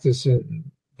practice in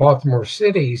Baltimore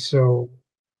City, so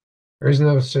there is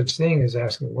no such thing as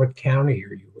asking what county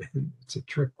are you in. It's a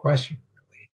trick question,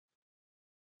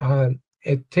 really.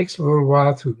 It takes a little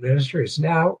while to administer. It's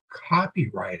now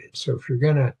copyrighted, so if you're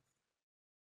going to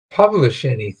publish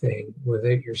anything with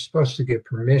it, you're supposed to get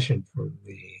permission from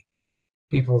the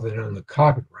people that own the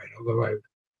copyright. Although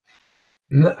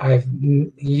I've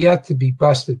yet to be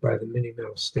busted by the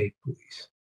Mini-Mental State Police.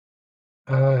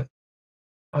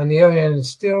 On the other hand, it's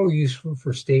still useful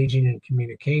for staging and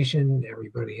communication.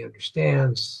 Everybody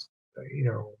understands,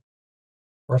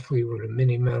 roughly what a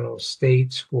mini-mental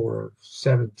state score of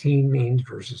 17 means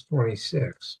versus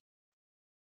 26.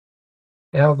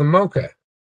 Now, the MoCA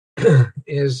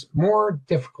is more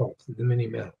difficult than the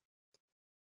mini-mental.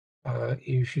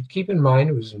 You should keep in mind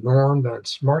it was normed on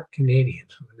smart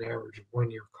Canadians with an average of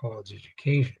 1-year college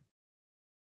education.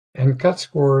 And cut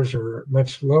scores are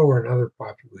much lower in other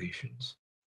populations.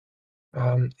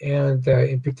 And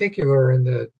in particular, in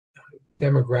the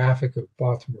demographic of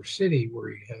Baltimore City, where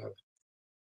you have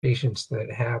patients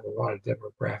that have a lot of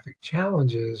demographic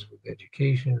challenges with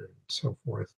education and so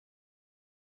forth,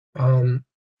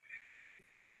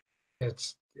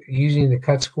 it's using the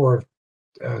cut score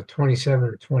of 27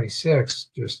 or 26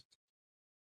 just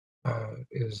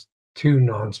is too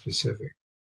nonspecific.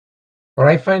 What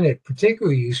I find it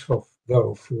particularly useful,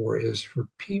 though, is for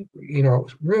people,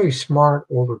 really smart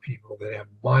older people that have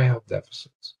mild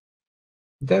deficits.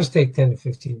 It does take 10 to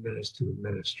 15 minutes to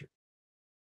administer.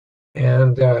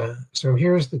 And so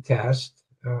here's the test.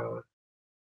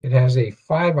 It has a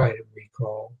 5-item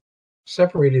recall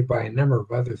separated by a number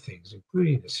of other things,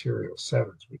 including the serial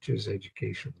 7s, which is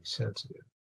educationally sensitive.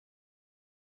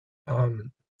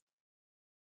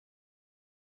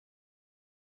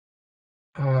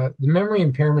 The memory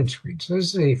impairment screen. So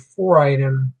this is a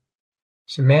 4-item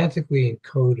semantically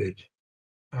encoded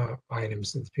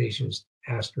items that the patient's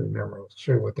asked to remember. I'll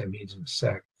show you what that means in a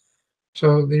sec.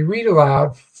 So they read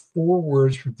aloud 4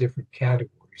 words from different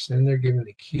categories. Then they're given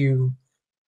a cue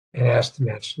and asked to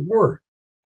match the word.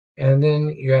 And then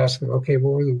you ask them, okay,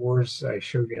 what were the words I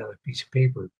showed you on a piece of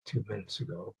paper 2 minutes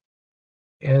ago?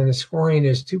 And the scoring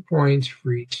is 2 points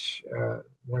for each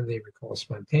one they recall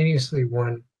spontaneously,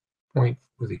 1 point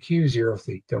with a cue, 0 if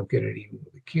they don't get it even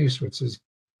with a cue. So it says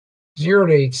 0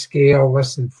 to 8 scale,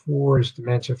 less than 4 is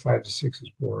dementia, 5 to 6 is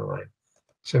borderline,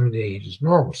 7 to 8 is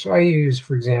normal. So I use,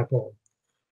 for example,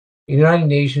 United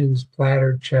Nations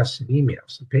platter, chests, and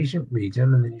emails. The patient reads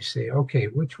them, and then you say, okay,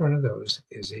 which one of those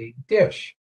is a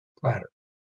dish, platter?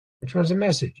 Which one's a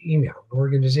message, email, an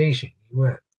organization,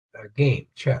 UN, a game,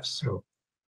 chess? So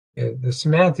the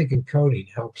semantic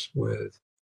encoding helps with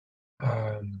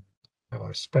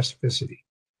specificity.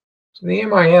 So the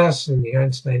MIS and the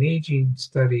Einstein aging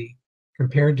study,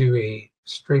 compared to a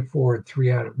straightforward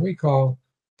 3-item recall,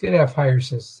 did have higher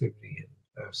sensitivity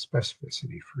and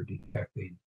specificity for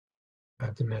detecting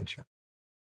dementia.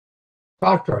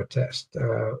 Clock draw test.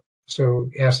 So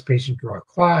ask the patient to draw a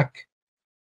clock,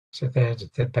 set the hands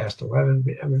at 10 past 11.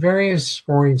 Various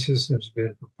scoring systems have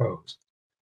been proposed.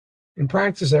 In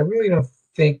practice, I really don't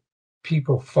think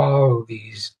people follow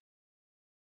these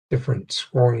different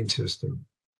scoring systems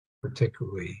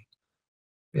particularly.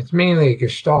 It's mainly a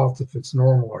gestalt if it's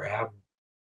normal or abnormal.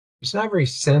 It's not very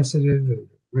sensitive and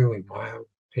really mild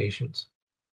patients.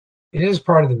 It is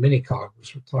part of the mini-cog,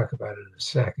 which we'll talk about in a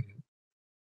second.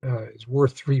 It's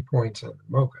worth 3 points on the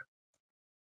MOCA.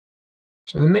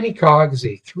 So the mini-cog is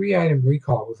a 3-item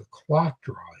recall with a clock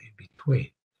draw in between.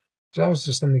 There's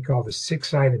also something called the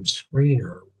 6-item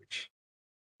screener, which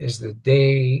is the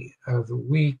day of the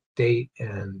week, date,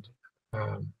 and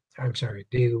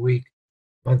day of the week,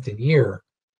 month, and year,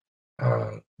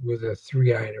 with a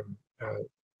 3-item,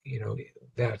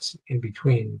 that's in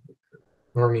between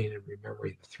learning and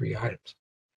remembering the 3 items.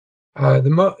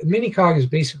 The mini-cog is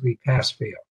basically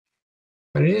pass-fail,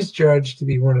 but it is judged to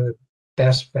be one of the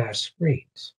best fast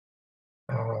screens,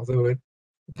 although it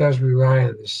does rely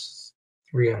on this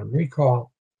 3-item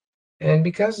recall. And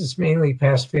because it's mainly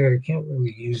pass-fail, you can't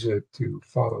really use it to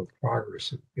follow the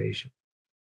progress of the patient.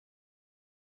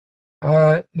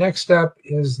 Next up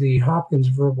is the Hopkins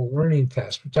Verbal Learning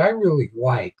Test, which I really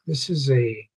like. This is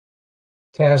a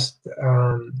test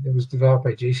that was developed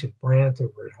by Jason Brandt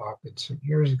over at Hopkins some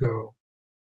years ago.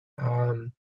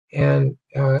 And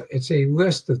it's a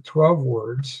list of 12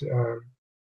 words,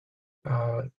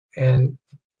 and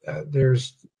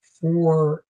there's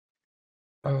four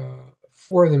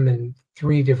of them in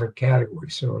 3 different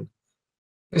categories. So in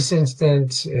this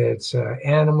instance, it's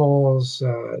animals,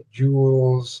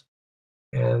 jewels,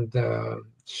 and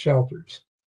shelters.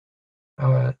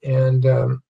 So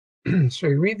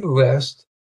you read the list,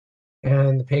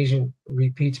 and the patient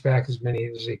repeats back as many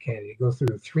as they can. You go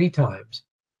through it 3 times.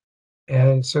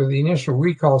 And so the initial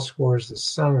recall score is the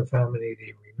sum of how many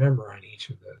they remember on each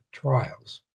of the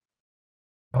trials.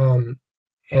 And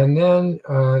then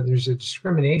there's a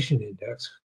discrimination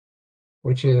index,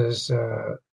 which is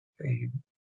a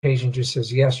patient just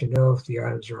says yes or no if the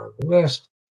items are on the list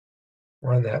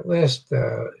or on that list.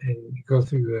 And you go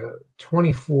through the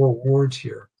 24 words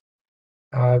here,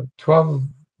 12 of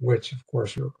which, of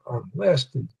course, are on the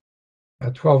list, and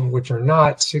 12 of which are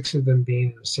not, 6 of them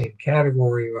being in the same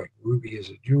category, like ruby is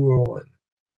a jewel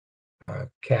and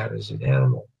cat is an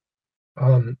animal.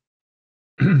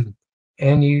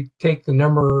 And you take the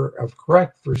number of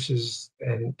correct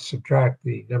and subtract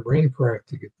the number incorrect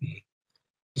to get the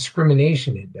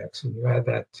discrimination index, and you add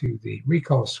that to the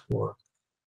recall score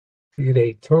to get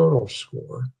a total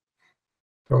score.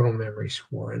 total memory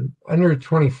score. And under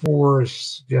 24 is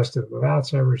suggestive of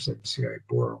Alzheimer's, and MCI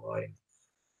borderline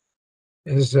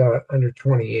is under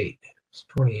 28. It's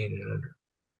 28 and under.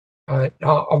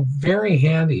 Very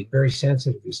handy, very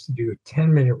sensitive is to do a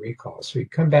 10-minute recall. So you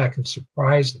come back and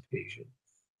surprise the patient,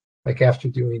 like after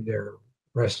doing their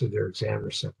rest of their exam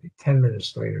or something, 10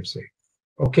 minutes later, say,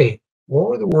 okay, what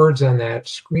were the words on that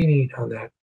screening, on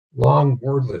that long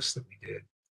word list that we did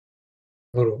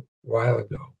a little while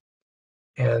ago?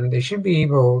 And they should be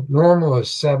able, normal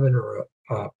is 7 or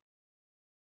up,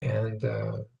 and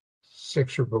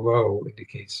 6 or below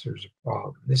indicates there's a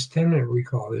problem. This 10-minute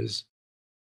recall is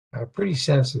pretty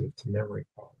sensitive to memory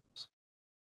problems.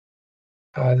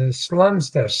 The SLUMS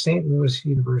test, St. Louis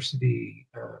University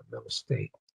Mental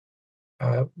State,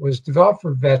 was developed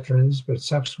for veterans, but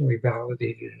subsequently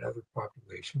validated in other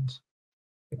populations.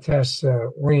 It tests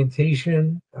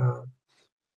orientation,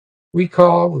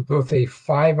 recall with both a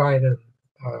 5-item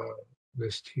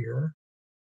list here,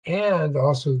 and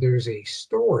also there's a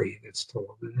story that's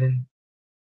told, and then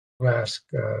you ask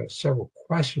several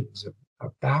questions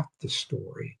about the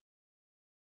story.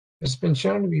 It's been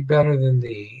shown to be better than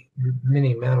the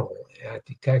mini mental at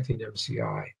detecting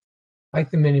MCI. Like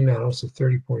the mini mental, it's a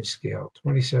 30-point scale.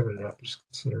 27 and up is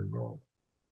considered normal.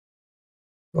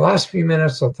 The last few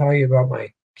minutes, I'll tell you about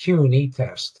my Q&E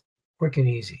test, quick and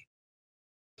easy.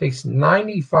 It takes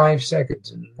 95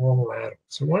 seconds in a normal adult.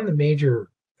 So one of the major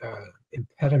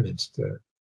impediments to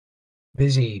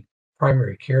busy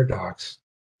primary care docs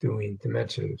doing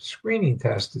dementia screening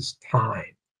tests is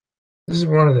time. This is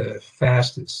one of the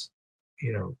fastest,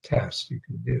 tests you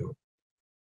can do.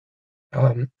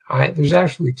 There's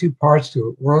actually 2 parts to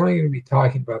it. We're only going to be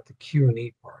talking about the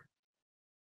Q&E part.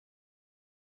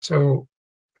 So,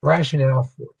 rationale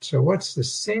for it. So, what's the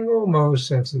single most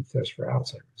sensitive test for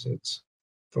Alzheimer's? It's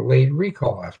delayed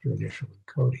recall after initial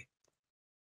encoding.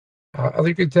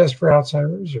 Other good tests for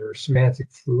Alzheimer's are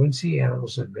semantic fluency,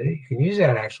 animals in a minute. You can use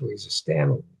that actually as a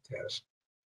standalone test.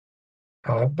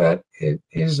 But it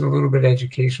is a little bit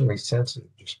educationally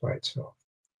sensitive just by itself.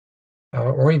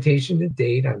 Orientation to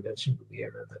date, I mentioned with the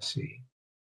MMSE.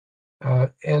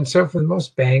 And so for the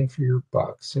most bang for your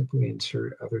buck, simply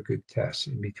insert other good tests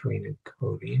in between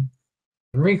encoding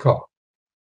and recall.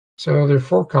 So there are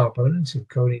 4 components: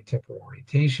 encoding, temporal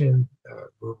orientation,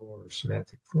 verbal or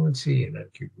semantic fluency, and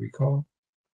uncued recall.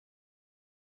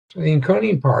 So the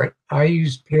encoding part, I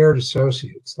use paired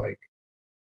associates like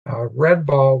red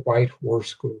ball, white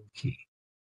horse, gold key.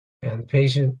 And the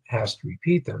patient has to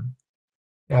repeat them.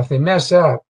 Now, if they mess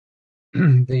up,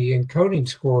 the encoding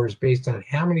score is based on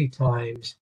how many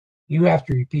times you have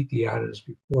to repeat the items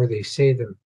before they say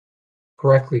them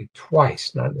correctly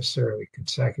twice, not necessarily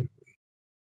consecutively.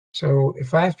 So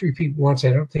if I have to repeat once,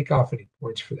 I don't take off any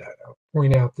points for that. I'll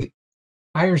point out that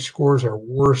higher scores are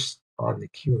worse on the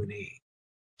Q&E.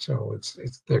 So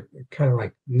they're kind of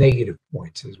like negative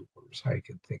points is how you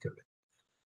can think of it.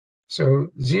 So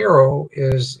 0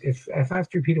 is if I have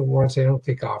to repeat it once, I don't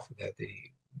take off for that.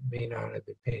 They may not have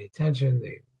been paying attention,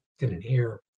 they didn't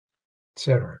hear,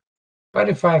 etc. But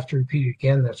if I have to repeat it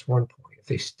again, that's 1 point. If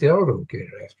they still don't get it,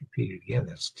 I have to repeat it again,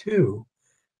 that's 2.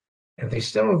 And if they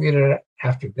still don't get it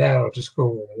after that, I'll just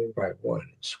go 1 by 1 and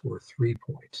score 3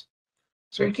 points.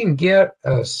 So you can get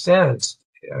a sense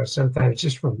sometimes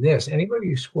just from this. Anybody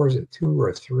who scores a 2 or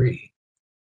a 3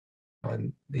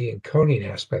 on the encoding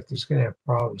aspect is going to have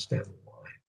problems down the line.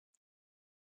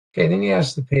 Okay, then you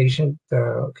ask the patient,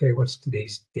 okay, what's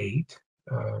today's date?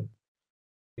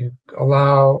 I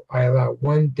allow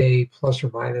 1 day plus or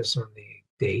minus on the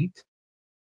date.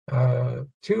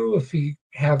 2 if you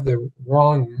have the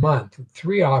wrong month, and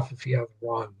 3 off if you have the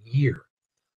wrong year.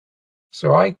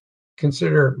 So I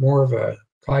consider it more of a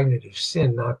cognitive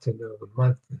sin not to know the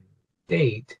month and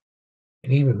date,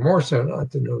 and even more so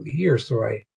not to know the year. So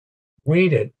I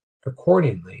weight it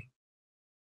accordingly.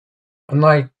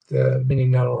 Unlike the mini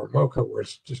mental or MoCA, where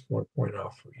it's just 1 point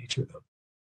off for each of them.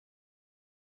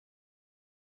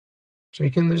 So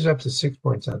you can lose up to 6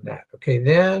 points on that. Okay,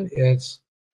 then it's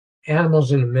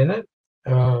animals in a minute.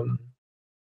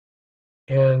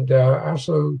 And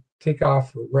also take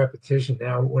off for repetition.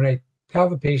 Now, when I tell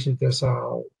the patient this,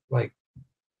 I'll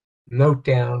note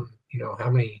down, how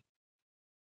many,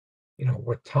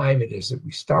 what time it is that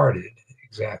we started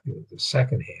exactly with the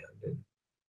second hand.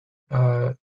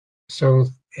 And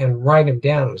and write them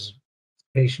down as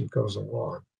the patient goes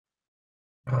along.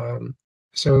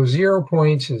 So 0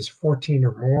 points is 14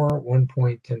 or more, 1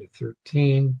 point 10 to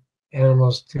 13,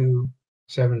 animals 2,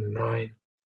 7 to 9,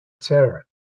 etc.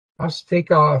 I'll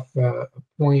take off a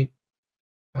point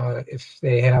if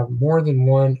they have more than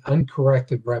 1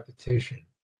 uncorrected repetition.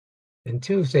 and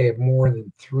 2 if they have more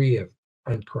than 3 of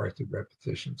uncorrected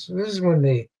repetitions. So this is when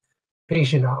the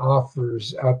patient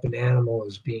offers up an animal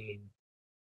as being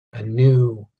a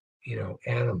new,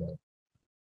 animal,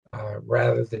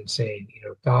 rather than saying,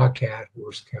 dog, cat,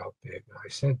 horse, cow, pig. I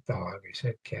said dog, I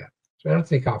said cat. So I don't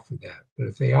think offer that. But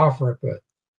if they offer up a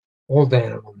old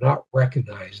animal not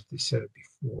recognized, they said it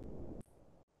before,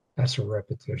 that's a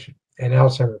repetition. And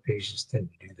Alzheimer patients tend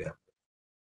to do that.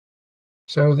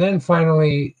 So then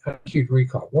finally, acute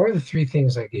recall. What are the 3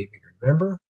 things I gave you?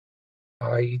 Remember,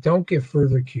 you don't give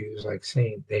further cues like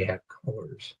saying they have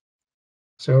colors.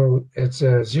 So it's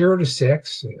a 0 to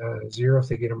 6, 0 if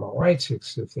they get them all right,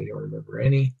 6 if they don't remember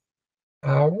any.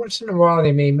 Once in a while,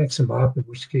 they may mix them up, in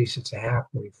which case it's a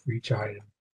half point for each item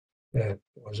that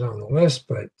was on the list,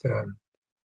 but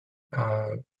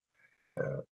uh,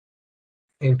 uh,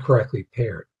 incorrectly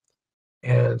paired.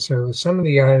 And so some of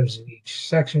the items in each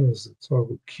section is the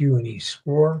total Q and E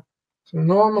score. So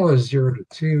normal is 0 to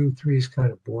 2, 3 is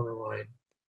kind of borderline.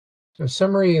 So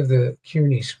summary of the Q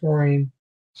and E scoring,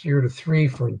 0 to 3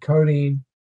 for encoding,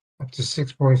 up to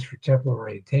 6 points for temporal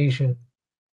orientation,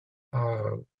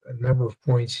 a number of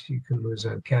points you can lose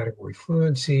on category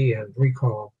fluency and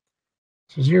recall.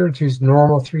 So 0 to 2 is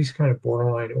normal, 3 is kind of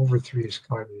borderline, over 3 is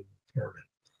cognitive impairment.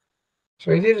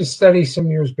 So I did a study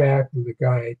some years back with a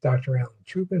guy, Dr. Alan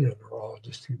Chupin, a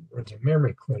neurologist who runs a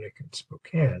memory clinic in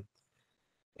Spokane.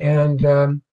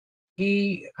 And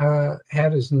he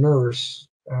had his nurse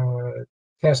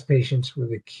test patients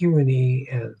with a Q&E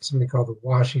and something called the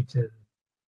Washington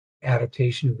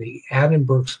adaptation of the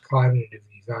Addenbrooke's cognitive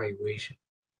evaluation.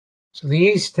 So the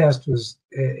ACE test was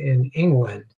in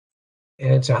England,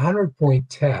 and it's a 100-point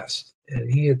test,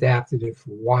 and he adapted it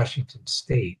for Washington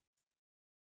State.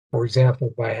 For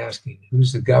example, by asking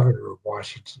who's the governor of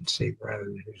Washington State rather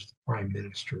than who's the prime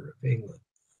minister of England.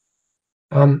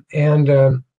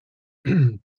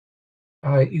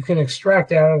 You can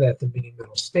extract out of that the mini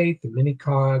mental state, the mini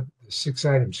cog, the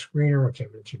 6-item screener, which I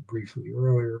mentioned briefly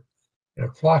earlier, and a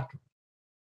clock.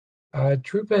 Dr.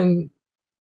 Trupin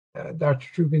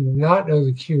did not know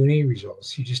the Q&E results.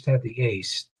 He just had the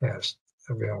ACE test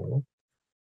available.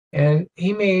 And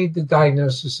he made the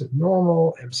diagnosis of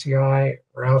normal MCI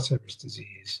or Alzheimer's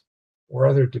disease or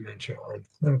other dementia on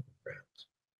clinical grounds.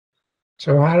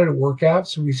 So how did it work out?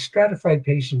 So we stratified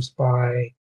patients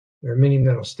by their mini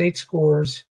mental state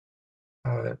scores.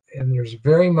 And there's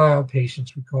very mild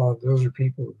patients, we call it, those are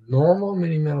people with normal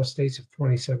mini mental states of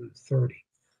 27 to 30.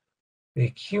 The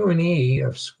Q&E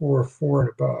of score 4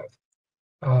 and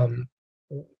above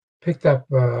picked up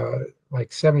like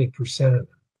 70% of them,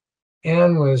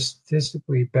 and was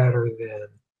statistically better than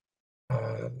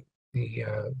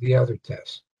the other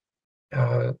tests.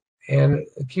 And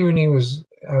Q&E was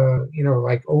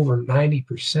like over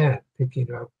 90%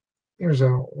 picking up. There's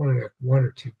only like 1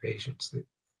 or 2 patients that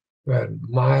who had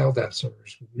mild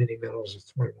Alzheimer's with mini mentals of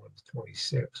 21 to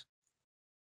 26.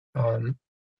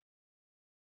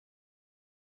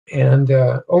 And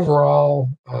overall,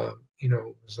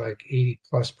 it was like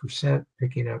 80+%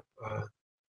 picking up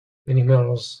mini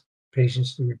mentals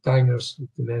patients who were diagnosed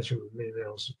with dementia with mini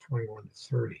mentals of 21 to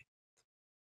 30.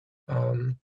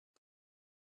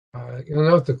 You'll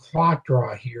note the clock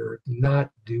draw here did not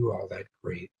do all that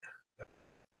great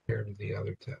compared to the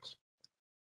other tests.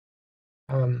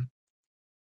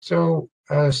 So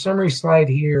a summary slide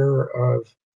here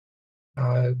of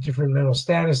different mental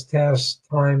status tests,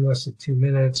 time less than 2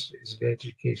 minutes, is it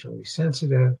educationally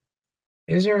sensitive?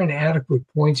 Is there an adequate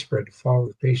point spread to follow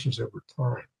the patients over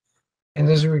time? And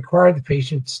does it require the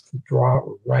patients to draw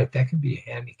or write? That can be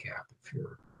a handicap if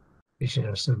your patient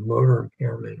has some motor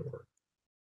impairment or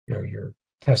you're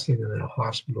testing them in a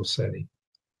hospital setting.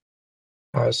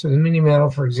 So the mini mental,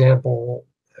 for example,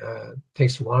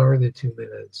 takes longer than 2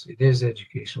 minutes. It is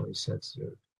educationally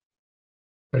sensitive,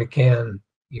 but you can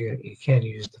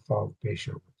use it to follow the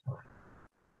patient over time.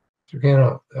 So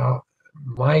again,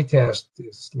 my test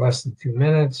is less than 2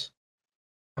 minutes.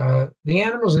 The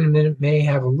animals in a minute may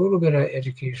have a little bit of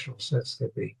educational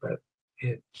sensitivity, but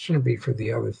it shouldn't be for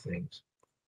the other things.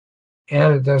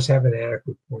 And it does have an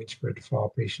adequate point spread to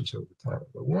follow patients over time.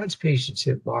 But once patients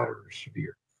hit moderate or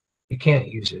severe, you can't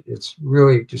use it. It's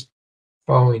really just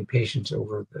following patients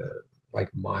over the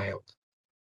mild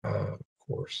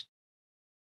course.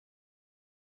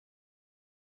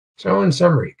 So in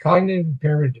summary, cognitive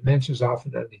impairment dementia is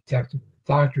often undetected in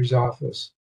the doctor's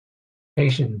office.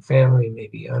 Patient and family may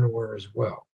be unaware as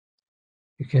well.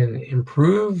 You can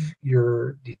improve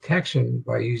your detection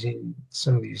by using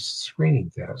some of these screening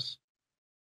tests.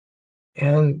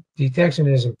 And detection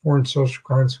has important social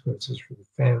consequences for the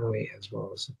family as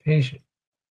well as the patient.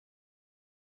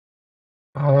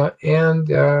 And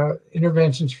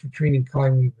interventions for treating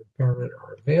cognitive impairment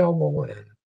are available, and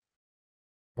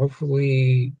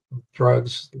hopefully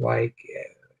drugs like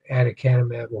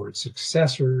aducanumab or its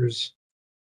successors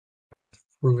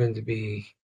proven to be,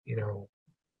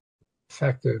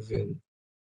 effective in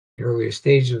the earlier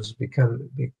stages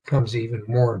becomes even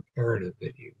more imperative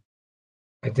that you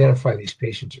identify these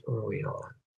patients early on.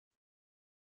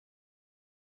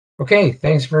 Okay,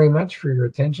 thanks very much for your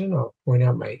attention. I'll point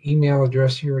out my email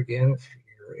address here again if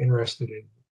you're interested in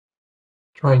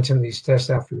trying some of these tests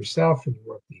out for yourself and you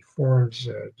want the forms,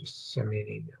 just send me an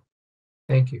email.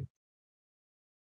 Thank you.